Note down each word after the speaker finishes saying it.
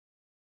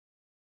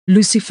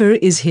Lucifer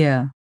is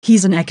here.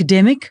 He's an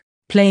academic,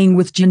 playing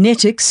with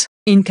genetics,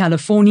 in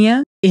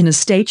California, in a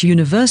state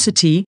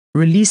university,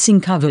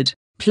 releasing covered,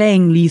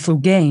 playing lethal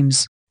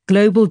games,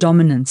 global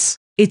dominance.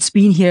 It's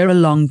been here a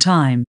long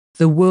time.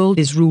 The world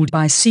is ruled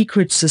by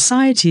secret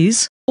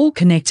societies, all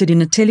connected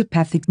in a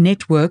telepathic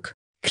network,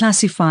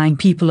 classifying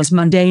people as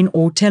mundane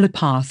or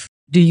telepath.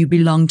 Do you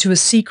belong to a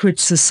secret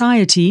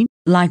society,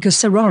 like a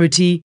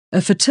sorority,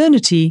 a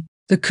fraternity,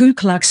 the Ku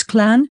Klux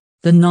Klan,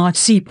 the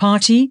Nazi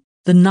Party,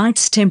 the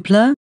Knights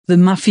Templar, the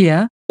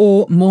mafia,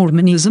 or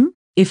Mormonism?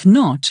 If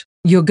not,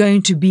 you're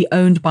going to be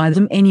owned by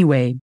them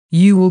anyway.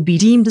 You will be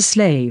deemed a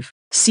slave.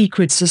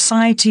 Secret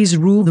societies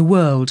rule the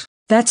world.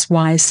 That's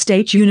why a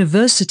state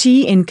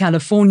university in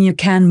California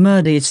can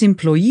murder its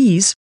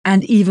employees,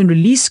 and even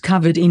release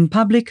covered in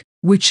public,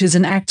 which is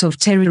an act of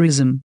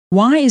terrorism.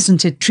 Why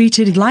isn't it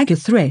treated like a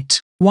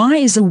threat? Why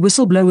is a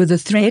whistleblower the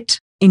threat?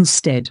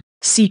 Instead,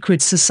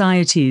 secret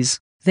societies,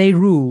 they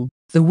rule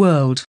the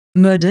world.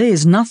 Murder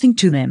is nothing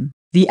to them.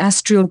 The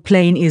astral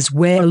plane is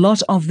where a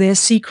lot of their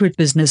secret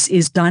business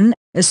is done,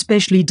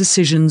 especially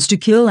decisions to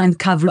kill and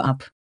cover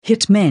up.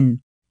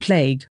 Hitmen,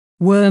 plague,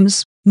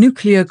 worms,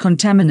 nuclear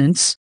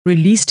contaminants,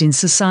 released in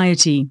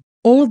society,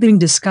 all being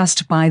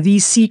discussed by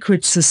these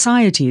secret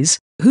societies,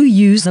 who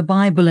use the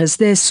Bible as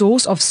their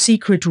source of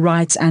secret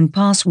rites and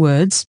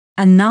passwords,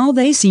 and now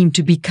they seem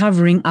to be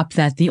covering up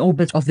that the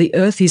orbit of the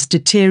Earth is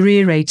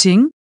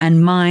deteriorating,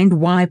 and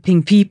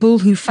mind-wiping people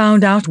who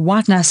found out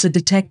what NASA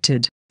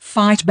detected.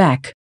 Fight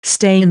back,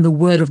 stay in the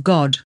word of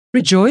God,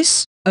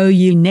 rejoice, O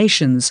ye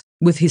nations,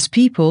 with his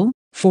people,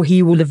 for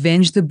he will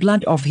avenge the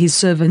blood of his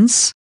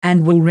servants,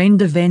 and will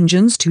render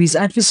vengeance to his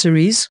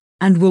adversaries,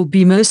 and will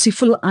be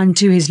merciful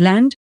unto his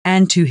land,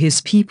 and to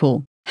his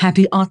people.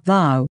 Happy art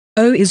thou,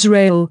 O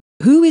Israel,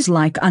 who is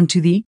like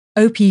unto thee,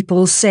 O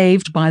people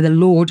saved by the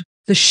Lord,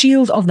 the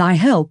shield of thy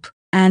help,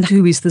 and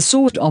who is the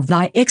sword of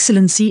thy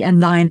excellency,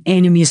 and thine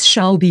enemies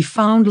shall be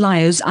found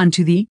liars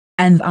unto thee,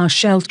 and thou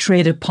shalt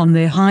tread upon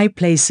their high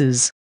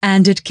places.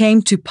 And it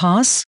came to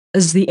pass,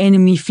 as the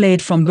enemy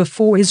fled from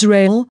before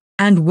Israel,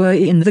 and were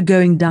in the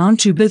going down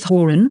to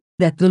Beth-horon,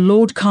 that the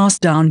Lord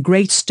cast down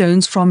great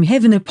stones from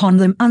heaven upon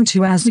them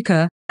unto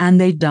Azekah, and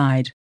they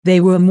died.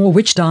 There were more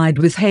which died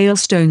with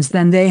hailstones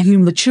than they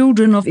whom the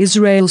children of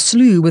Israel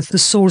slew with the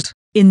sword.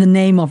 In the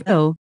name of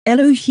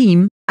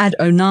Elohim,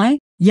 Adonai,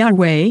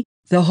 Yahweh,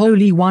 the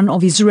Holy One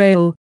of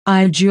Israel,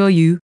 I adjure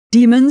you,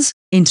 demons,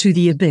 into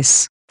the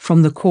abyss.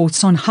 From the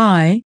courts on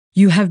high,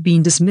 you have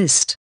been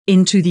dismissed,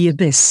 into the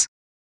abyss.